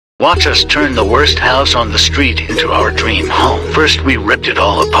Watch us turn the worst house on the street into our dream home. First, we ripped it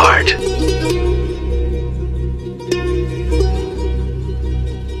all apart.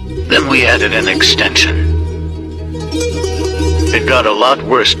 Then we added an extension. It got a lot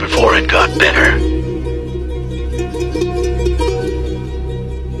worse before it got better.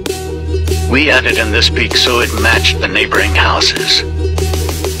 We added in this peak so it matched the neighboring houses.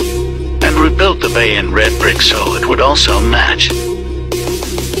 And rebuilt the bay in red brick so it would also match.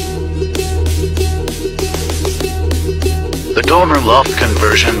 The dormer loft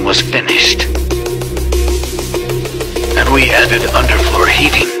conversion was finished. And we added underfloor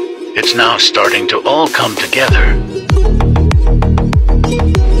heating. It's now starting to all come together.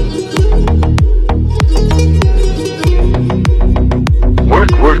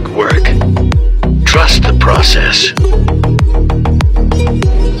 Work, work, work. Trust the process.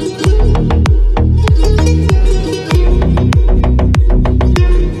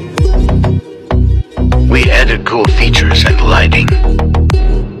 We added cool features and lighting.